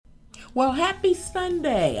Well, happy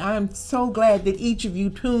Sunday. I'm so glad that each of you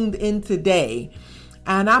tuned in today.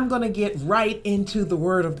 And I'm going to get right into the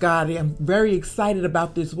Word of God. I'm very excited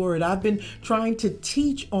about this Word. I've been trying to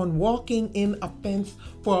teach on walking in offense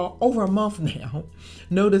for over a month now.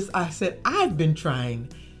 Notice I said I've been trying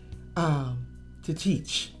to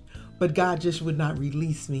teach, but God just would not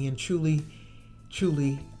release me. And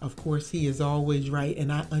truly, of course, He is always right.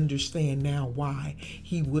 And I understand now why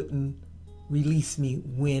He wouldn't release me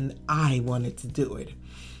when I wanted to do it.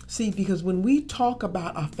 See, because when we talk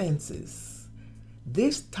about offenses,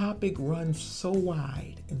 this topic runs so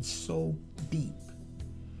wide and so deep.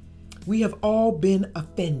 We have all been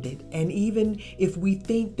offended, and even if we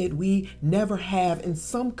think that we never have, in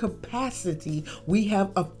some capacity, we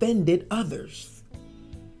have offended others.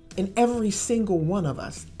 And every single one of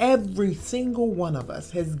us has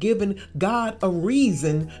given God a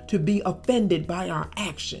reason to be offended by our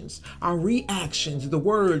actions, our reactions, the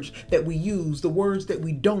words that we use, the words that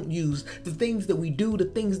we don't use, the things that we do, the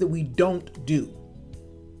things that we don't do.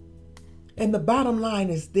 And the bottom line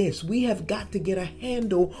is this: we have got to get a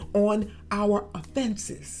handle on our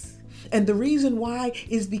offenses. And the reason why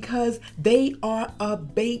is because they are a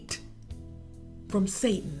bait from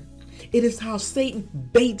Satan. It is how Satan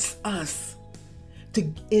baits us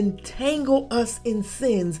to entangle us in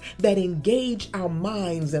sins that engage our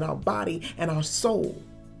minds and our body and our soul.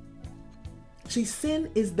 See, sin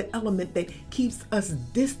is the element that keeps us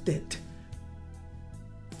distant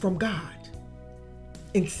from God.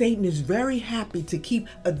 And Satan is very happy to keep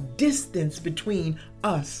a distance between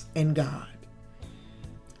us and God.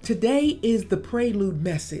 Today is the prelude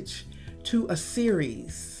message to a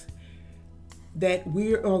series that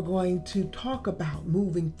we are going to talk about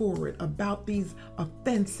moving forward, about these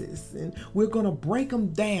offenses. And we're going to break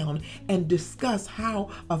them down and discuss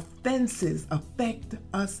how offenses affect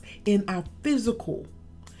us in our physical,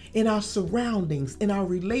 in our surroundings, in our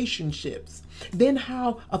relationships. Then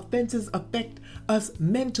how offenses affect us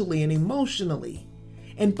mentally and emotionally.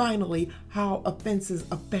 And finally, how offenses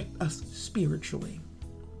affect us spiritually.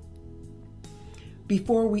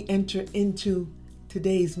 Before we enter into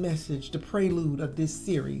today's message, the prelude of this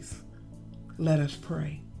series, let us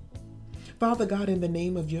pray. Father God, in the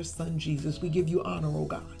name of your Son, Jesus, we give you honor, oh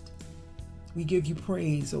God. We give you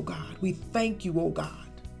praise, oh God. We thank you, oh God.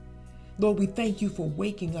 Lord, we thank you for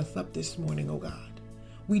waking us up this morning, oh God.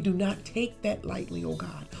 We do not take that lightly, oh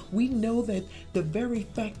God. We know that the very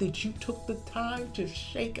fact that you took the time to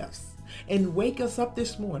shake us and wake us up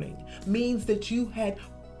this morning means that you had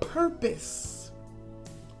purpose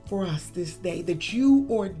for us this day, that you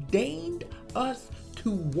ordained us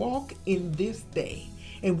to walk in this day,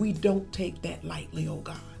 and we don't take that lightly, oh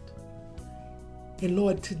God. And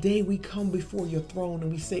Lord, today we come before your throne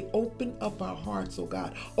and we say, open up our hearts, oh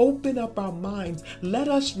God. Open up our minds. Let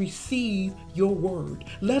us receive your word.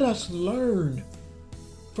 Let us learn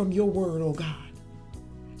from your word, oh God,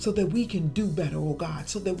 so that we can do better, oh God,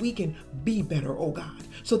 so that we can be better, oh God,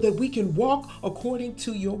 so that we can walk according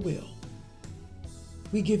to your will.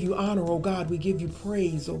 We give you honor, oh God. We give you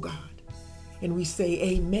praise, oh God. And we say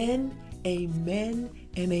amen, amen,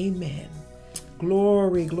 and amen.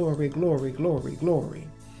 Glory, glory, glory, glory, glory.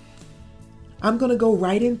 I'm going to go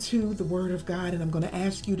right into the Word of God, and I'm going to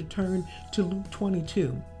ask you to turn to Luke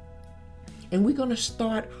 22. And we're going to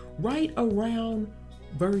start right around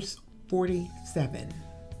verse 47.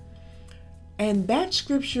 And that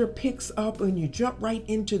scripture picks up and you jump right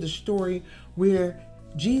into the story where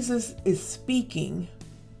Jesus is speaking,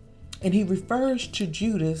 and he refers to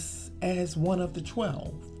Judas as one of the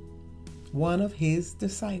 12, one of his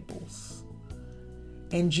disciples.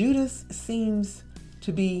 And Judas seems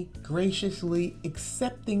to be graciously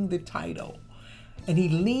accepting the title, and he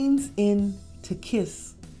leans in to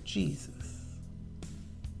kiss Jesus.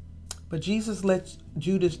 But Jesus lets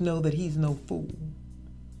Judas know that he's no fool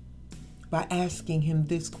by asking him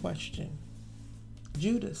this question: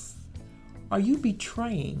 Judas, are you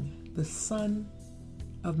betraying the Son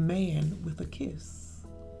of Man with a kiss?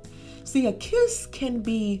 See, a kiss can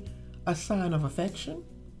be a sign of affection.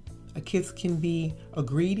 A kiss can be a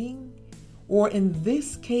greeting, or in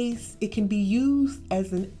this case, it can be used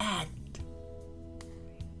as an act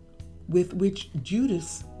with which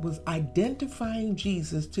Judas was identifying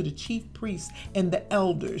Jesus to the chief priests and the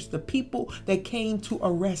elders, the people that came to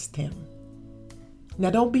arrest him. Now,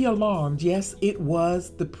 don't be alarmed. Yes, it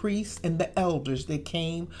was the priests and the elders that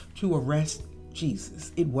came to arrest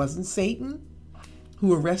Jesus. It wasn't Satan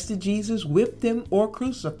who arrested Jesus, whipped him, or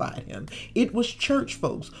crucified him. It was church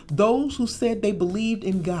folks, those who said they believed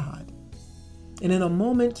in God. And in a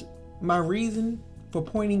moment, my reason for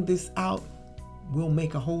pointing this out will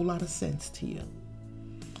make a whole lot of sense to you.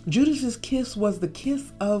 Judas's kiss was the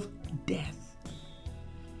kiss of death.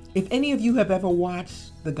 If any of you have ever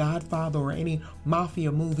watched The Godfather or any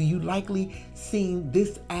mafia movie, you likely seen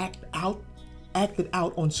this acted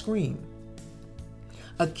out on screen.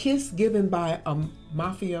 A kiss given by a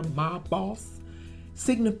mafia mob boss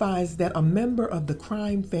signifies that a member of the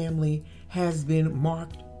crime family has been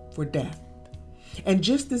marked for death. And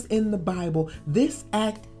just as in the Bible, this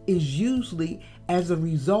act is usually as a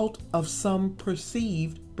result of some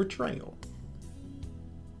perceived betrayal.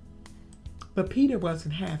 But Peter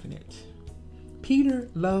wasn't having it. Peter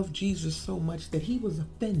loved Jesus so much that he was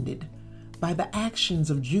offended by the actions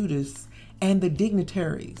of Judas and the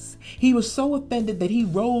dignitaries. He was so offended that he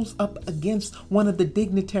rose up against one of the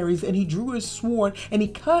dignitaries and he drew his sword and he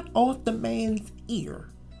cut off the man's ear.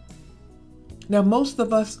 Now, most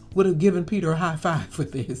of us would have given Peter a high five for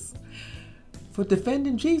this. For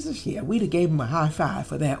defending Jesus, yeah, we'd have gave him a high five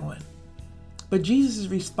for that one. But Jesus'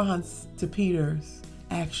 response to Peter's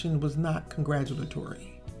action was not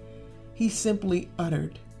congratulatory. He simply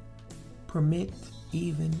uttered, "Permit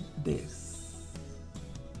even this."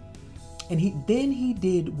 And then he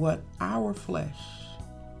did what our flesh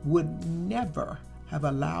would never have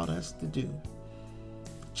allowed us to do.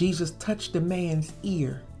 Jesus touched the man's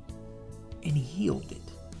ear and he healed it.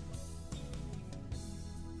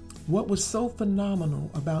 What was so phenomenal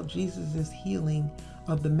about Jesus' healing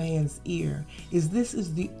of the man's ear is this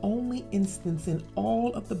is the only instance in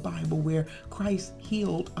all of the Bible where Christ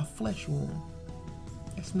healed a flesh wound.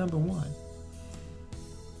 That's number one.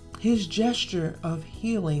 His gesture of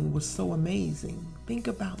healing was so amazing. Think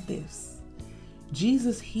about this.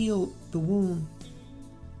 Jesus healed the wound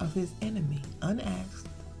of his enemy, unasked,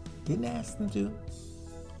 didn't ask him to,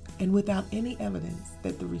 and without any evidence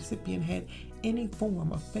that the recipient had any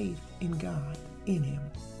form of faith in God in him.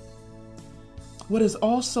 What is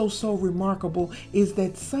also so remarkable is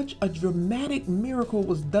that such a dramatic miracle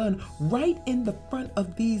was done right in the front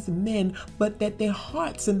of these men, but that their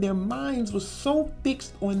hearts and their minds were so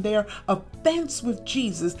fixed on their offense with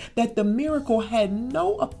Jesus that the miracle had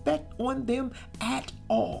no effect on them at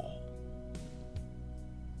all.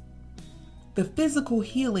 The physical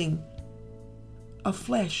healing of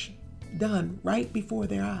flesh done right before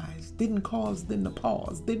their eyes didn't cause them to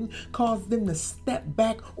pause, didn't cause them to step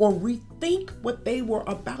back or rethink what they were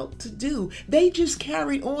about to do. They just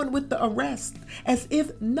carried on with the arrest as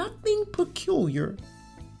if nothing peculiar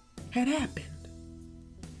had happened.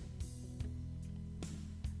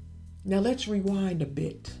 Now let's rewind a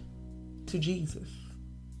bit to Jesus,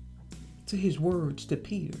 to his words to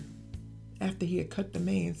Peter after he had cut the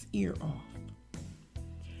man's ear off.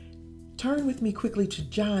 Turn with me quickly to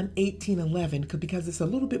John 18:11 because it's a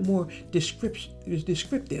little bit more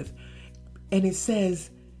descriptive. And it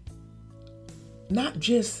says, not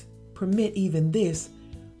just permit even this,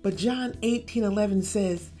 but John 18:11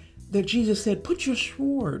 says that Jesus said, put your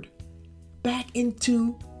sword back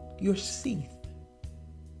into your sheath.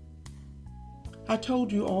 I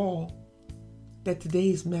told you all that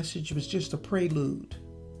today's message was just a prelude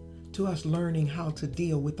to us learning how to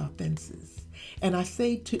deal with offenses. And I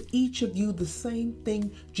say to each of you the same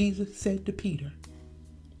thing Jesus said to Peter.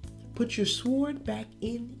 Put your sword back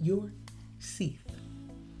in your sheath.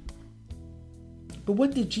 But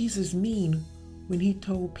what did Jesus mean when he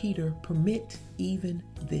told Peter, permit even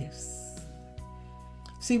this?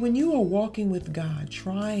 See, when you are walking with God,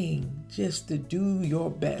 trying just to do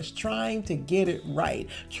your best, trying to get it right,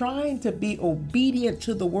 trying to be obedient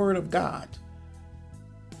to the word of God,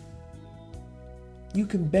 you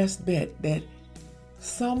can best bet that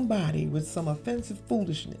somebody with some offensive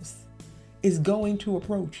foolishness is going to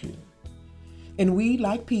approach you. And we,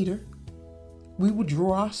 like Peter, we would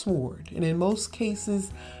draw our sword. And in most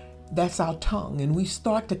cases, that's our tongue. And we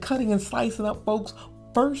start to cutting and slicing up folks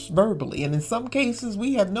first verbally. And in some cases,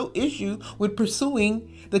 we have no issue with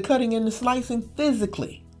pursuing the cutting and the slicing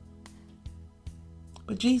physically.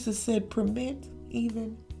 But Jesus said, permit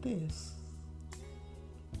even this.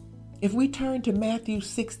 If we turn to Matthew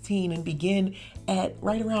 16 and begin at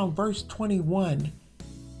right around verse 21,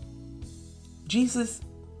 Jesus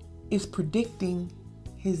is predicting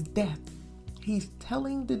his death. He's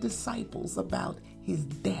telling the disciples about his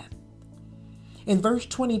death. In verse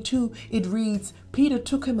 22, it reads, Peter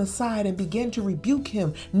took him aside and began to rebuke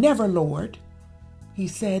him. Never, Lord, he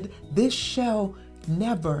said, this shall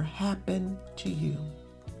never happen to you.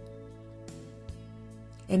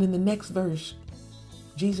 And in the next verse,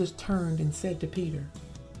 Jesus turned and said to Peter,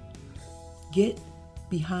 get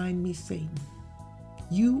behind me, Satan.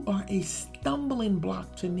 You are a stumbling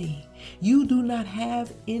block to me. You do not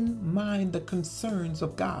have in mind the concerns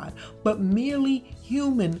of God, but merely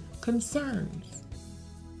human concerns.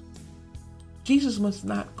 Jesus was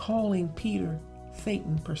not calling Peter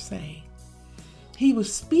Satan per se. He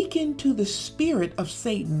was speaking to the spirit of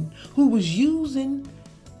Satan, who was using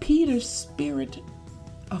Peter's spirit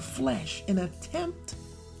of flesh in an attempt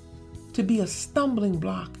to be a stumbling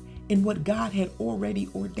block in what God had already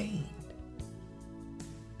ordained.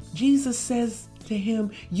 Jesus says to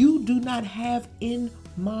him, "You do not have in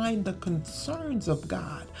mind the concerns of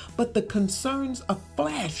God, but the concerns of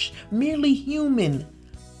flesh, merely human."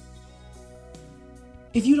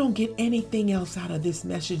 If you don't get anything else out of this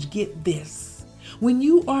message, get this. When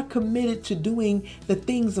you are committed to doing the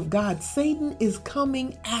things of God, Satan is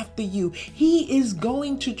coming after you. He is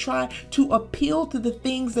going to try to appeal to the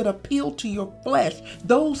things that appeal to your flesh,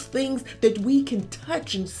 those things that we can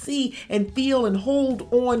touch and see and feel and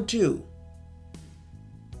hold on to.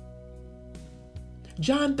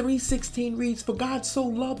 John 3:16 reads, "For God so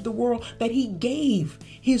loved the world that he gave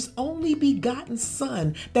his only begotten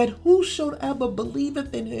Son, that whosoever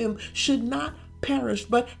believeth in him should not perish,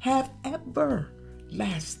 but have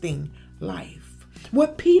everlasting life."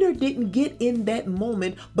 What Peter didn't get in that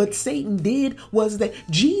moment, but Satan did, was that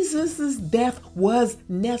Jesus' death was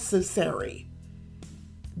necessary.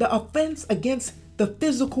 The offense against the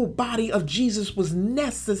physical body of Jesus was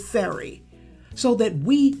necessary so that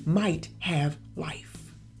we might have life.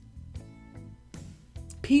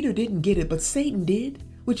 Peter didn't get it, but Satan did,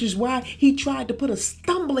 which is why he tried to put a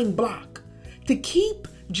stumbling block to keep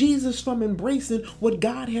Jesus from embracing what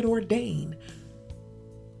God had ordained.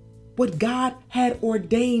 What God had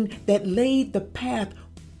ordained that laid the path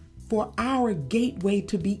for our gateway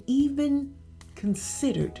to be even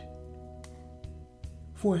considered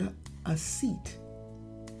for a seat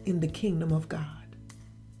in the kingdom of God.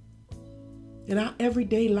 In our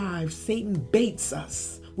everyday lives, Satan baits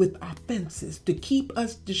us with offenses to keep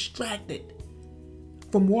us distracted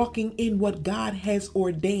from walking in what God has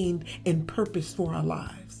ordained and purposed for our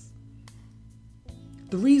lives.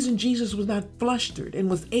 The reason Jesus was not flustered and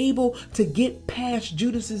was able to get past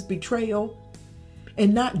Judas's betrayal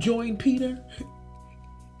and not join Peter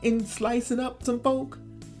in slicing up some folk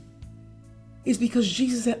is because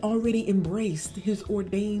Jesus had already embraced his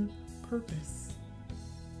ordained purpose.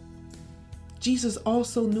 Jesus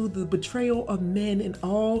also knew the betrayal of men and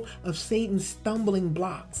all of Satan's stumbling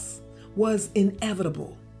blocks was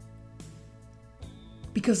inevitable,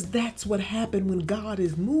 because that's what happened when God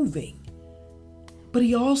is moving. But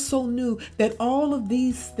he also knew that all of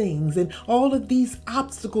these things and all of these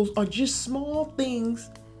obstacles are just small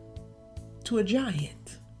things to a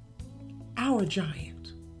giant, our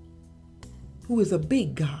giant, who is a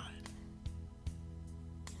big God.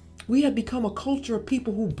 We have become a culture of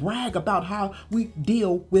people who brag about how we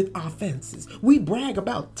deal with offenses. We brag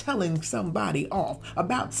about telling somebody off,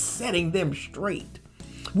 about setting them straight.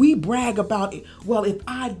 We brag about, well, if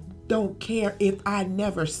I don't care if I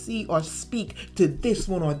never see or speak to this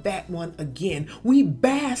one or that one again. We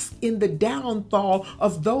bask in the downfall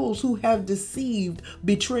of those who have deceived,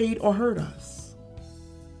 betrayed, or hurt us,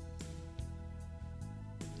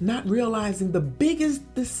 not realizing the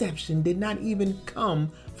biggest deception did not even come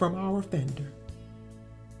from our offender.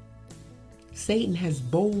 Satan has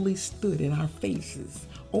boldly stood in our faces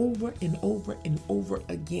over and over and over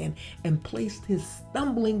again and placed his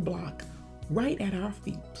stumbling block right at our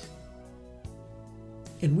feet.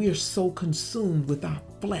 And we are so consumed with our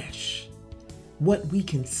flesh, what we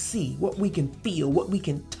can see, what we can feel, what we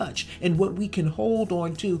can touch, and what we can hold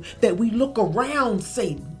on to, that we look around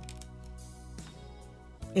Satan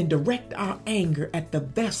and direct our anger at the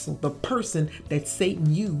vessel, the person that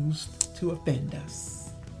Satan used to offend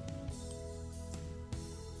us.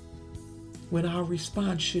 When our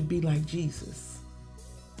response should be like Jesus: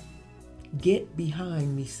 "Get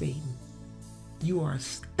behind me, Satan. You are a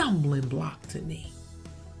stumbling block to me."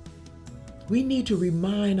 We need to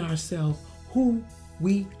remind ourselves who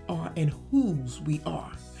we are and whose we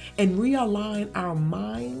are, and realign our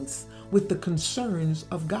minds with the concerns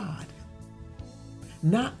of God,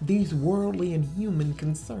 not these worldly and human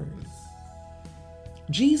concerns.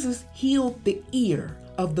 Jesus healed the ear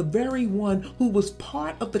of the very one who was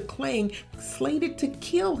part of the clan slated to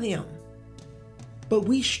kill him. But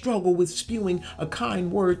we struggle with spewing a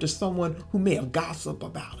kind word to someone who may have gossiped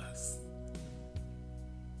about us.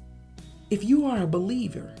 If you are a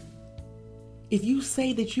believer, if you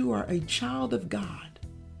say that you are a child of God,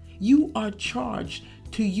 you are charged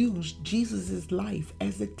to use Jesus' life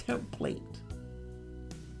as a template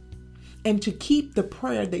and to keep the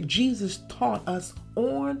prayer that Jesus taught us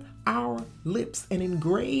on our lips and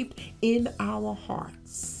engraved in our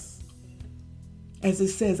hearts. As it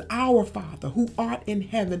says, "Our Father who art in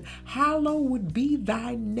heaven, hallowed be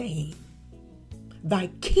thy name. thy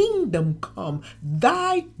kingdom come,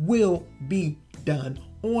 thy will be done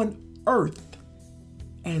on earth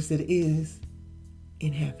as it is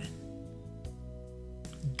in heaven.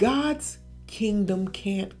 God's kingdom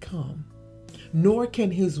can't come, nor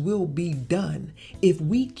can his will be done if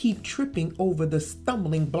we keep tripping over the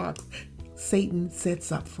stumbling blocks Satan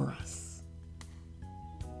sets up for us.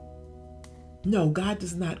 No, God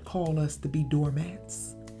does not call us to be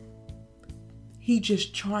doormats. He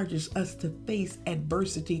just charges us to face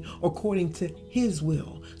adversity according to his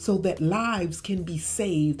will so that lives can be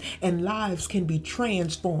saved and lives can be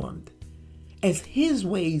transformed as his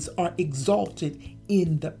ways are exalted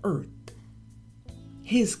in the earth.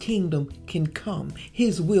 His kingdom can come.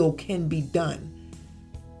 His will can be done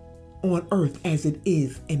on earth as it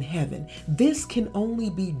is in heaven. This can only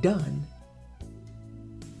be done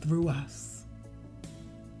through us.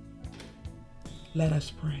 Let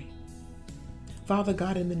us pray. Father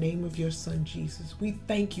God, in the name of your Son, Jesus, we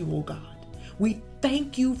thank you, oh God. We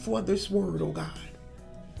thank you for this word, oh God.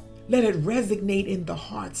 Let it resonate in the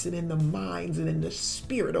hearts and in the minds and in the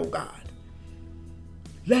spirit, oh God.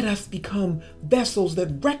 Let us become vessels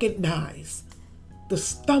that recognize the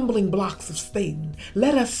stumbling blocks of Satan.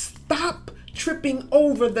 Let us stop tripping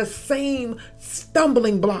over the same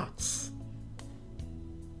stumbling blocks.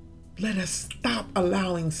 Let us stop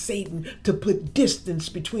allowing Satan to put distance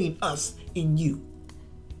between us and you.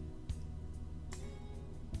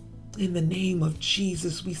 In the name of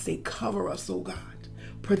Jesus, we say, cover us, oh God.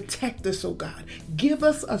 Protect us, oh God. Give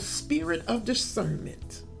us a spirit of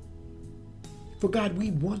discernment. For God, we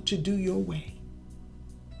want to do your way.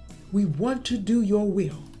 We want to do your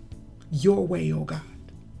will, your way, oh God.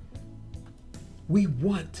 We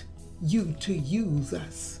want you to use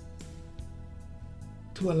us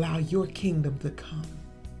to allow your kingdom to come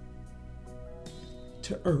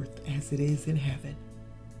to earth as it is in heaven.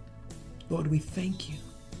 Lord, we thank you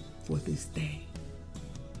for this day.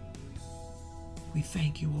 We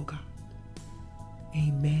thank you, oh God.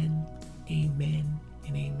 Amen, amen,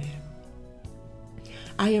 and amen.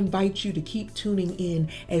 I invite you to keep tuning in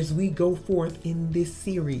as we go forth in this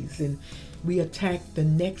series and we attack the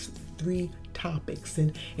next 3 topics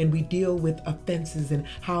and we deal with offenses and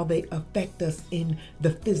how they affect us in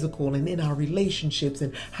the physical and in our relationships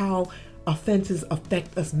and how offenses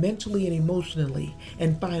affect us mentally and emotionally,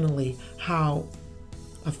 and finally how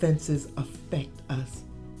offenses affect us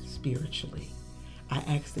spiritually. I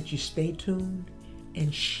ask that you stay tuned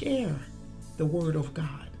and share the word of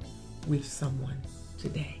God with someone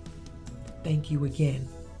today. Thank you again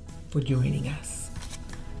for joining us.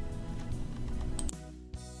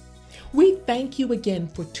 We thank you again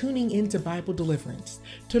for tuning into Bible Deliverance.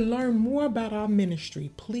 To learn more about our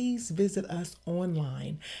ministry, please visit us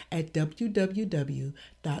online at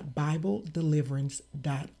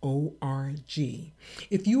www.bibledeliverance.org.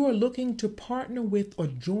 If you are looking to partner with or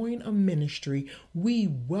join a ministry, we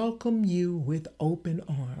welcome you with open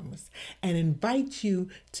arms and invite you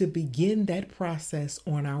to begin that process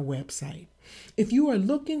on our website. If you are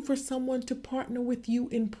looking for someone to partner with you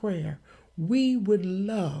in prayer, we would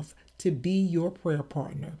love to be your prayer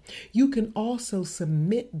partner. You can also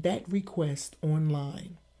submit that request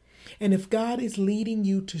online. And if God is leading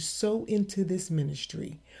you to sow into this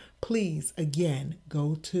ministry, please again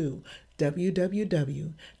go to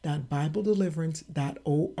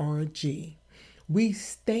www.bibledeliverance.org. We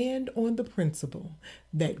stand on the principle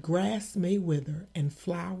that grass may wither and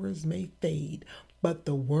flowers may fade, but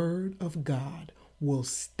the word of God will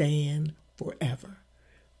stand forever.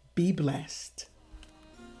 Be blessed.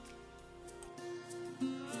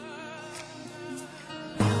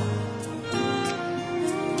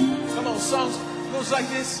 Come on, songs goes like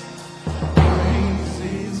this. Praise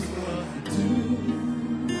is what I do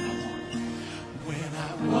when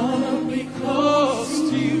I wanna be close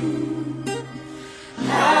to you.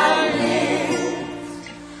 I lift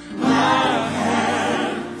my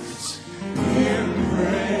hands in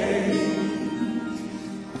praise.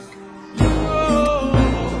 Oh,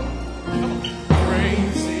 come on.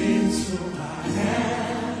 Praise is who I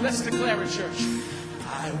am. Let's declare it, church.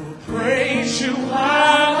 I will praise you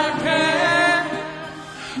while I can.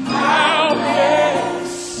 I'll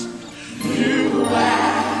bless you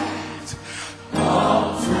at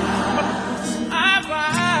all times. I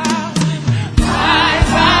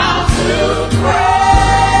vow to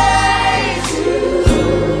praise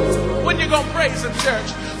you. When you gonna praise him,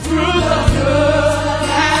 church? Through the good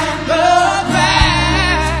and the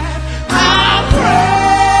bad, I'll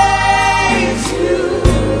praise you.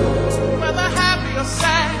 Whether happy or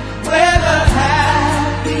sad, whether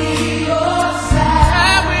happy or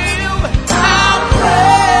sad, I'll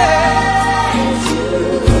praise you.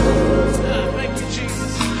 Thank you,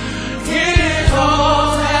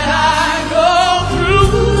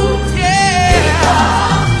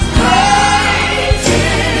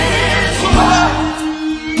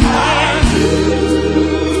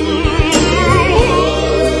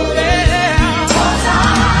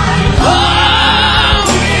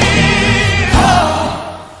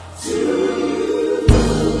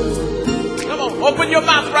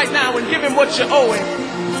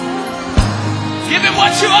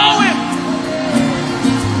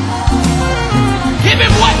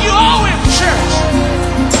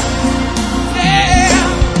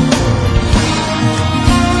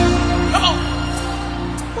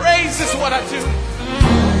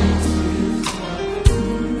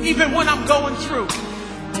 I'm going through.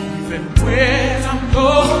 Even when I'm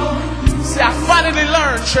going. See, I finally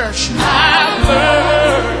learned, church. I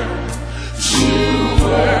learned to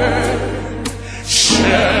worship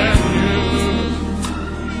you.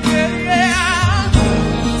 Yeah.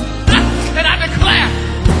 And I declare,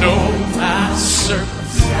 no, my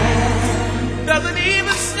circumstance doesn't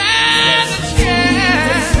even stand a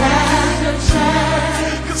chance.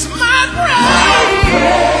 'Cause my praise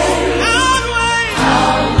outweighs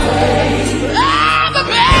all the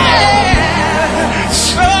bad.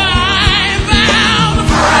 So I'm bound to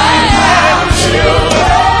praise you.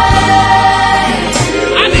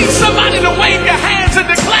 I need somebody to wave your hands and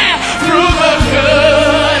declare, through the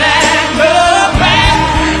good and the bad,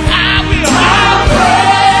 I will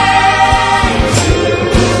praise you.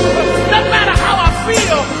 No matter how I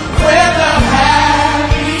feel, whether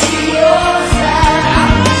happy or sad,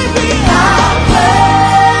 I will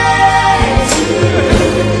praise you.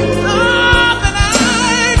 All that I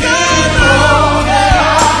can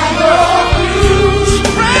do,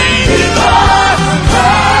 praise you, Lord.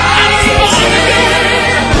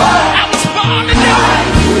 I was born to do it.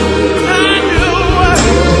 I knew what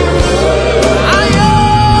I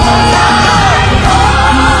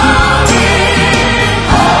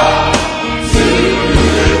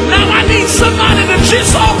Now I need somebody to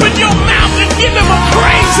just open your mouth and give him a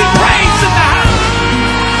crazy praise in the house.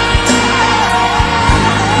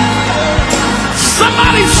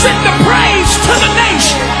 Somebody send the praise to the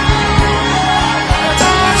nation.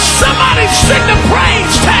 Somebody send the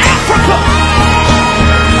praise